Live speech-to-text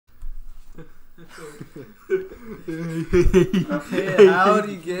Hey,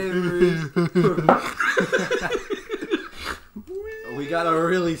 howdy gamers. We got a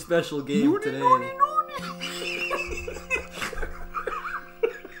really special game today.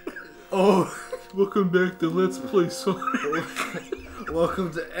 Oh, welcome back to Let's Play Sonic.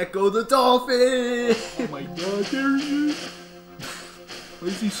 Welcome to Echo the Dolphin. Oh my god, there he is. Why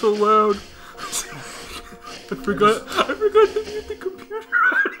is he so loud? I forgot to mute the computer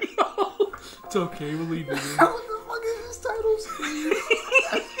audio. It's okay, we'll leave it in. What the fuck is this title screen?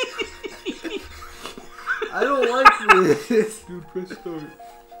 I don't like this. Dude, press start.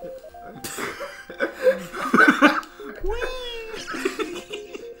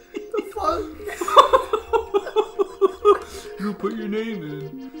 The fuck? You put your name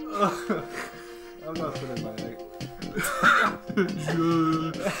in. I'm not putting my name.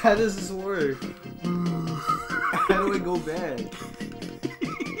 Good. How does this work? How do I go back?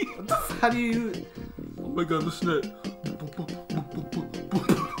 What the how do you... Oh my god, listen to that.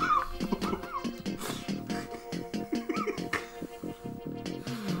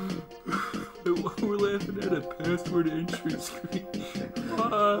 We're laughing at a password entry screen.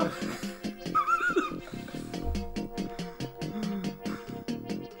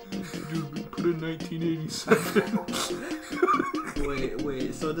 Dude, put in 1987.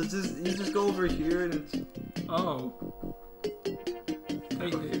 Wait, so does this, you just go over here and it's... Oh.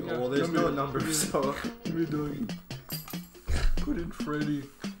 Hey, well, there's no number, so... Give me a doggy. Put in Freddy.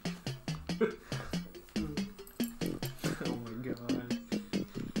 Oh my god.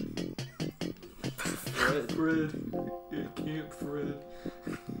 Fred. Yeah, Camp Fred.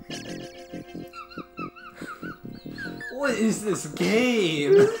 What is this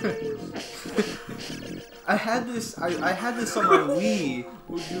game? I had this on my Wii.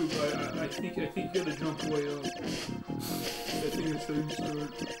 Well, dude, I think you gotta jump way up. I think it's how you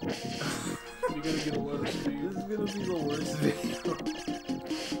start. You gotta get a lot of speed. This is gonna be the worst video.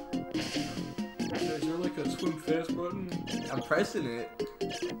 Is there like a swim fast button? I'm pressing it.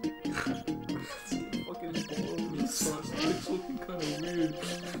 Fucking it's looking kind of weird.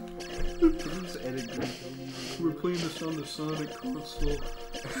 Just edit this. We're playing this on the Sonic console.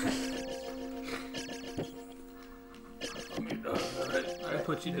 I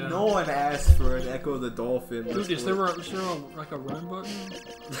put you down. No one asked for an Echo the Dolphin. Dude, is there like a run button?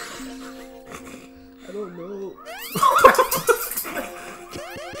 I don't know.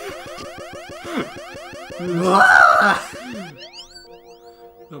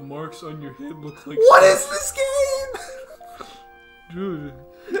 The marks on your head look like... What is this game? Dude.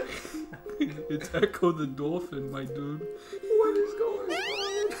 It's Echo the Dolphin, my dude. What is going on?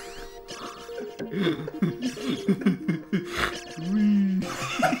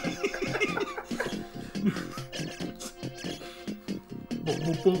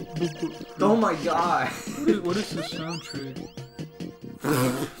 Oh my god. What is the soundtrack?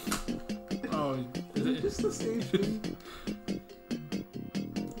 Oh, it's the same thing.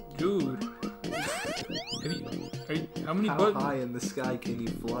 Dude. How many buttons? How high in the sky can you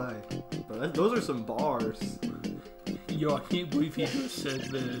fly? But those are some bars. Yo, I can't believe he just said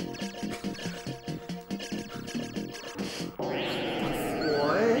that.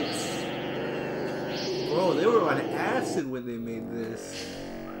 What? Bro, they were on acid when they made this.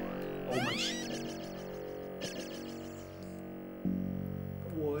 Oh my shit.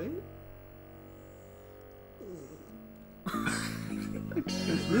 What?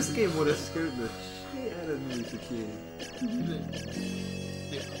 This game would have scared the shit out of me as a kid. Oh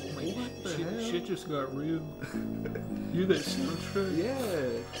my What the hell? Shit just got real. You that soundtrack? Yeah.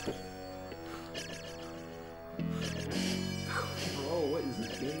 Bro, what is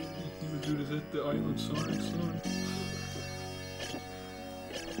this game? Dude, is it the Island Sonic song?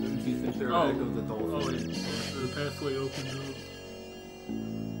 Do you think they're Oh, Echo the Dolphin? oh, the pathway opened up.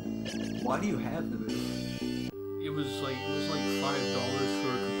 Why do you have this? It was like $5 for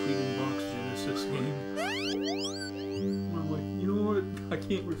a complete in-box Genesis game. I'm like, you know what? I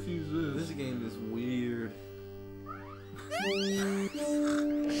can't refuse this. This game is weird.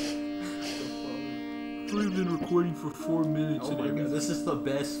 We've been recording for 4 minutes. Oh my god, this is the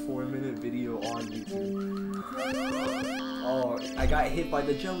best 4-minute video on YouTube. Oh, I got hit by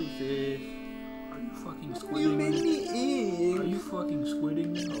the jellyfish. Are you fucking squidding? You made me Are in. you fucking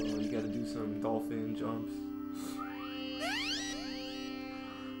squidding? Oh, well, you gotta do some dolphin jumps.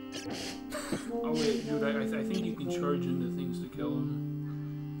 Oh wait, dude, I think you can charge into things to kill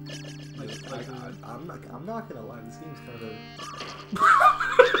him. I'm not gonna lie, this game's kind of...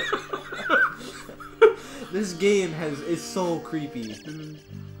 This game is so creepy.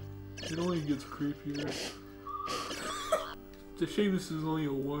 It only gets creepier. It's a shame this is only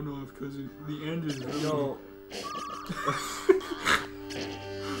a one-off because the end is really... Yo.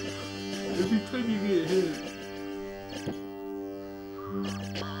 Every time you get hit...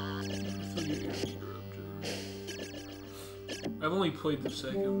 Fill your ear up, John. I've only played the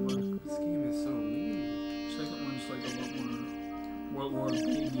second one. This game is so weird. Second one's like a lot more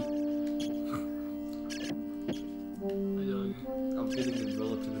gamey. I'm getting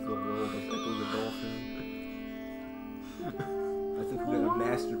enveloped into the world of Echo the Dolphin. I think we got a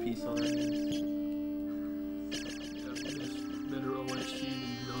masterpiece on our hands. Better OST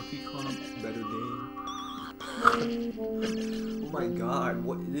than Donkey Kong. Better game. Oh my god,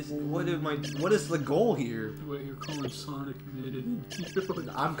 what is the goal here? What you're calling Sonic mid.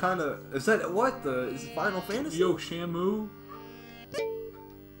 I'm kinda is it Final Fantasy? Yo, Shamu?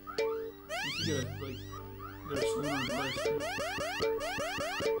 You gotta slow down the place too.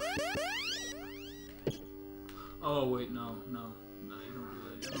 Oh wait, no, you don't do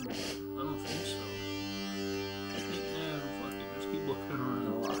that. I don't think so. Fuck it, just keep looking around.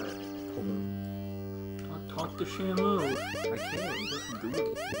 No, hold on. Talk to Shamu. I can't, he doesn't do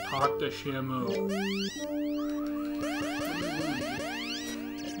it. Talk to Shamu.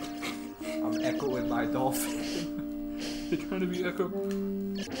 I'm echoing my dolphin. You're trying to be Echo.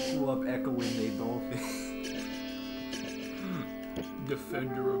 Pull up echoing a dolphin.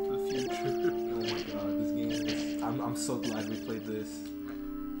 Defender of the future. Oh my god, this game is... I'm so glad we played this.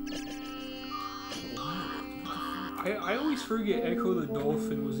 I always forget Echo the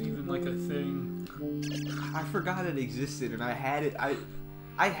Dolphin was even like a thing. I forgot it existed, and I had it.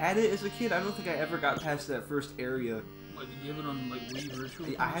 I had it as a kid. I don't think I ever got past that first area. Like, did you have it on like Wii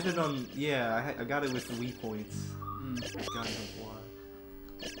Virtual? I had it on. Yeah, I got it with the Wii points. God knows why.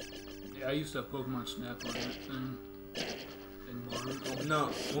 Yeah, I used to have Pokemon Snap on that thing. And Mario.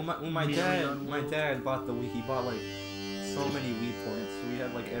 No, when my dad bought the Wii, he bought like so many Wii points. We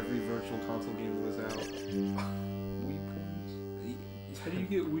had like every virtual console game that was out. Wii points? How do you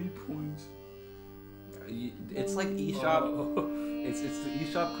get Wii points? It's like eShop. It's the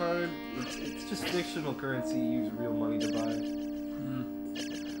eShop card. It's just fictional currency. You use real money to buy.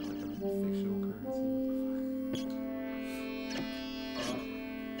 Like a fictional currency.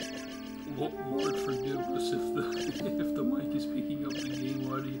 Lord forgive us if the mic is picking up the game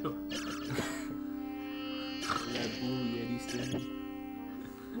audio. That blue Yeti stimmy.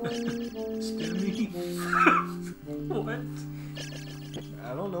 Stimmy? What? I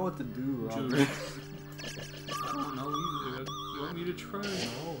don't know what to do, Robert. I don't know either. You want me to try? No,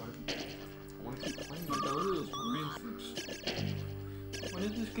 I want to keep playing. Like, look at those graphics. When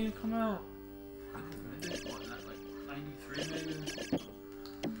did this game come out? I don't know. What, like 93 maybe?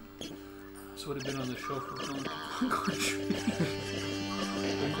 This would have been on the show for country.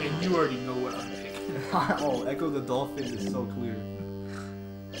 And you already know what I'm picking. Oh, Echo the Dolphin is so clear.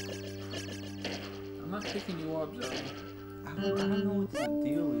 I'm not picking you up, Zoe. I don't know what the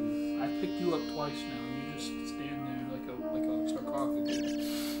deal is. I picked you up twice now, and you just stand there like a sarcophagus.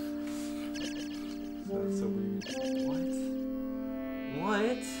 That's so weird.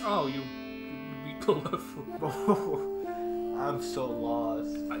 What? Oh, you beat the level. I'm so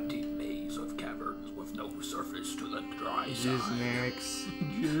lost. A deep maze of caverns with no surface to the dry side. Jiznacks.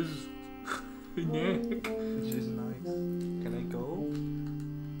 Neck. Jiznacks. Can I go?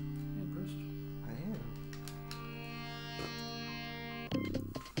 Yeah, Bruce. I am.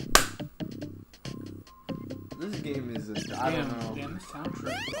 This game is I don't know. Damn the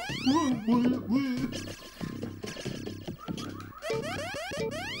soundtrack.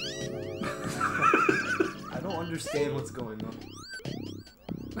 I don't understand what's going on.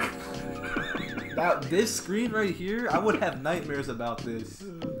 This screen right here, I would have nightmares about this.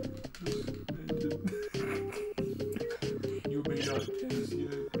 You may not pass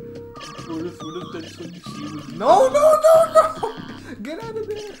yet. What if that's what you see when you No! Get out of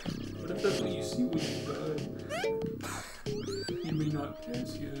there! What if that's what you see when you die? You may not pass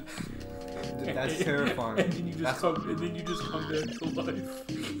yet. That's terrifying. And then you just come back to life.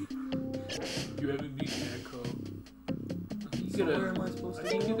 You haven't beaten Echo. Where am I supposed to I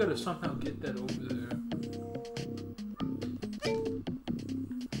think you gotta somehow get that over there.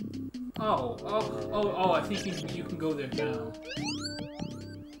 Oh, I think you can go there now.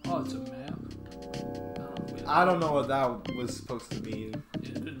 Oh, it's a map. I don't know what that was supposed to mean. It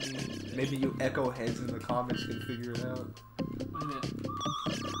didn't mean anything. Maybe you Echo heads in the comments can figure it out. Wait a minute.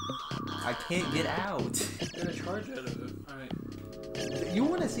 I can't get out. You gotta charge out of it. Alright. You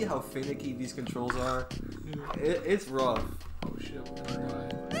want to see how finicky these controls are? It's rough. Oh shit, we're gonna die.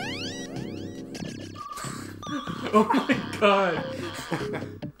 Oh my god!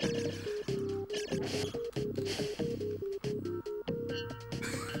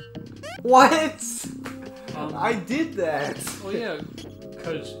 What? I did that. Oh yeah,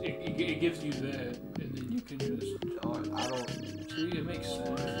 because it gives you that, and then you can just. Oh, I don't. See, it makes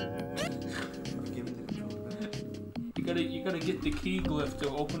sense. Give me the controller back. You gotta get the key glyph to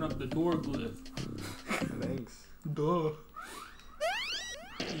open up the door glyph. Thanks. Duh.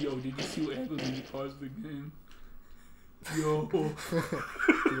 Yo, did you see what happened when you paused the game? Yo.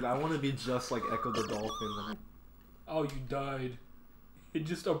 Dude, I want to be just like Echo the Dolphin. Oh, you died. It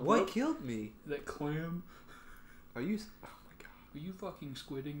just abrupt. What killed me? That clam. Are you? Oh my god. Are you fucking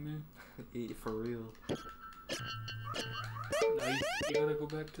squidding me? For real. Now you gotta go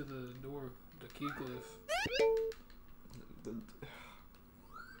back to the door, the key glyph.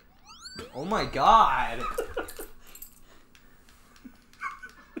 Oh my god.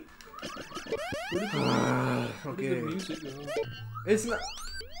 Where did the music go? It's not.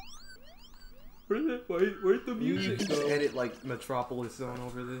 Where'd the You music can go? just edit like Metropolis Zone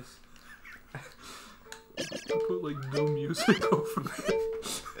over this. I put like no music over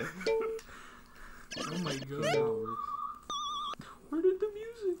it. Oh my god. Where did the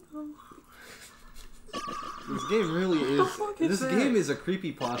music go? This game really is. This that? game is a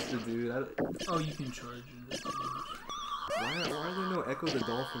creepypasta, dude. Oh, you can charge it. Why are there no Echo the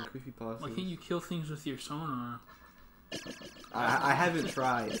Dolphin creepypastas? Why can't you kill things with your sonar? I haven't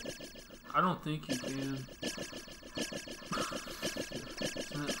tried. I don't think you can.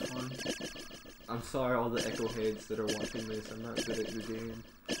 Isn't that fun? I'm sorry, all the Echo heads that are watching this. I'm not good at the game.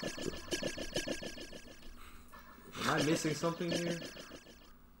 Am I missing something here?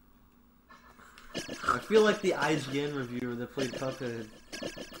 I feel like the IGN reviewer that played Cuphead.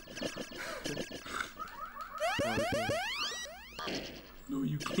 No,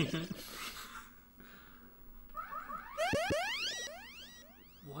 you can't.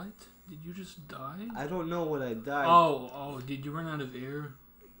 What? Did you just die? I don't know what I died. Oh, did you run out of air?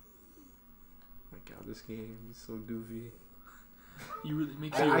 Oh my god, this game is so goofy. You really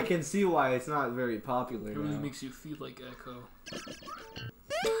makes I can see why it's not very popular. It really now. makes you feel like Echo.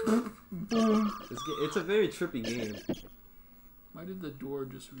 It's a very trippy game. Why did the door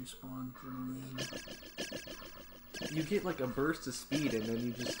just respawn for no reason? You get like a burst of speed and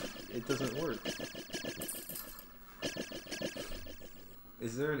then it doesn't work.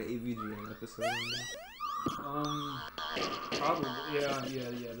 Is there an AVGN episode on this? Probably. Yeah,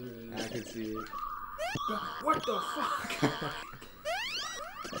 there is. I can see it. What the fuck?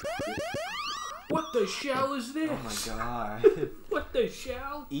 What the shell is this? Oh my god. What the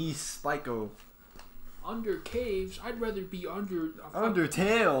shell? Spyco. Under caves? I'd rather be under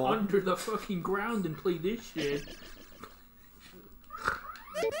Undertale. under the fucking ground than play this shit.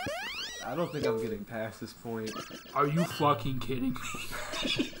 I don't think I'm getting past this point. Are you fucking kidding me? I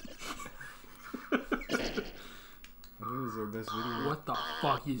think this is our best video. What the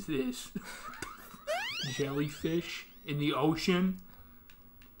fuck is this? Jellyfish in the ocean?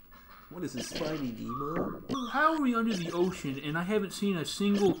 What is this, Spiny Nemo? How are we under the ocean and I haven't seen a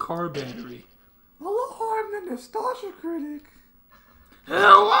single car battery? Hello, I'm the Nostalgia Critic.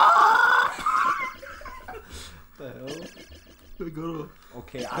 Hello! What the hell? I gotta...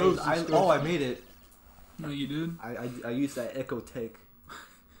 Okay, I made it. No, you did? I used that Echo Tech.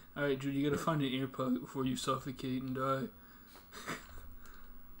 Alright, Jude, you gotta find an ear plug before you suffocate and die.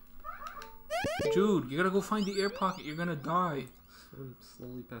 Jude, you gotta go find the air pocket. You're gonna die. I'm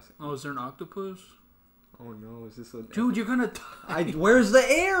slowly passing. Oh, is there an octopus? Oh no, is this a... Dude, you're gonna die. Where's the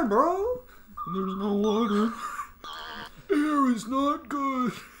air, bro? There's no water. Air is not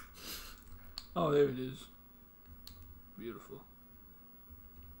good. Oh, there it is. Beautiful.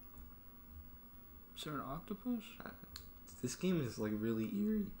 Is there an octopus? This game is like really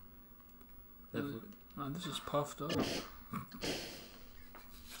eerie. Oh, this is puffed up.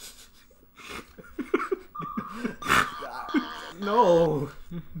 No.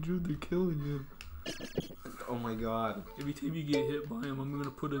 Dude, they're killing you. Oh my god. Every time you get hit by him, I'm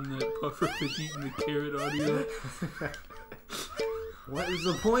gonna put in that puffer fish eating the carrot audio. What is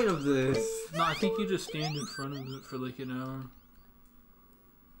the point of this? No, I think you just stand in front of it for like an hour.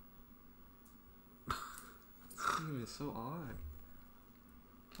 This game is so odd.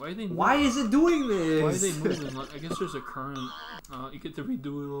 Why are they? Why is it doing this? Why are they moving? Like, I guess there's a current. You get to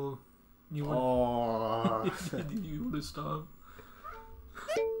redo it all. You want? Oh. You want to stop?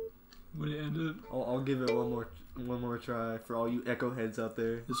 Would it end it? I'll give it one more try for all you Echo heads out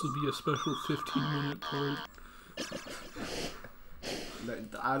there. This will be a special 15-minute part.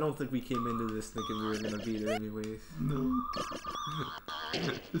 I don't think we came into this thinking we were gonna beat it anyways. No.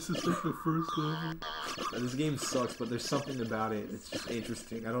 This is like the first level. This game sucks, but there's something about it. It's just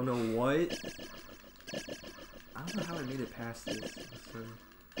interesting. I don't know what. I don't know how I made it past this.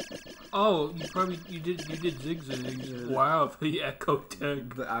 Oh, you did zigzags. Yeah. Wow, the Echo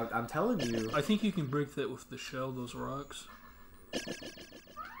Tech. But I'm telling you. I think you can break that with the shell. Those rocks. No,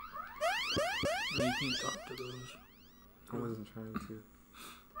 you can't talk to those. I wasn't trying to.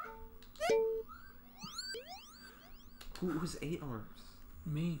 Who's 8 arms?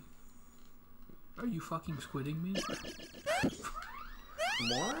 Me. Are you fucking squidding me?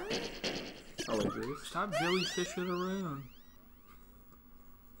 More? Oh, like this? Stop jellyfishing around.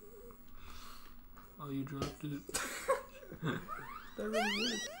 Oh, you dropped it. That really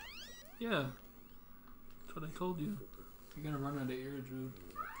works. Yeah. That's what I told you. You're gonna run out of air, Jude.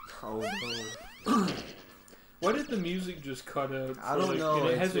 Oh no. Why did the music just cut out? I don't know.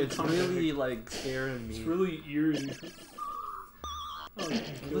 It's really like scaring me. It's really eerie. Oh,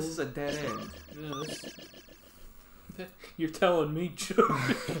 This is a dead end. Yeah, you're telling me, Joe.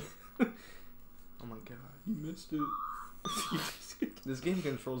 Oh my god. You missed it. This game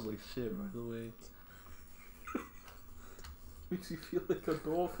controls like shit, by the way. Makes you feel like a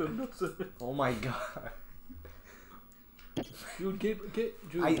dolphin, doesn't it? Oh my god. Dude, get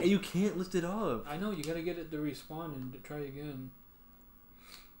Jude. You can't lift it up. I know, you gotta get it to respawn and try again.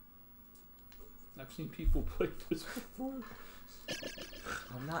 I've seen people play this before.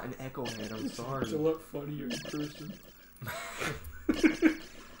 I'm not an echo head, I'm sorry. It's a lot funnier in person.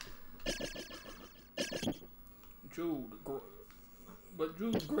 Jude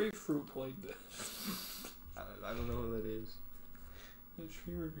Grapefruit played this. I don't know who that is. It's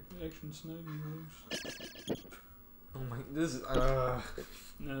your action snivy host. Oh my, this is,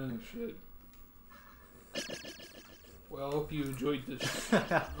 No, shit. Well, I hope you enjoyed this.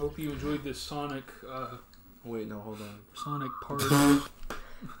 I hope you enjoyed this Sonic, Wait, no, hold on. Sonic part.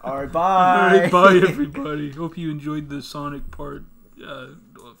 Alright, bye! Alright, bye everybody. Hope you enjoyed the Sonic part,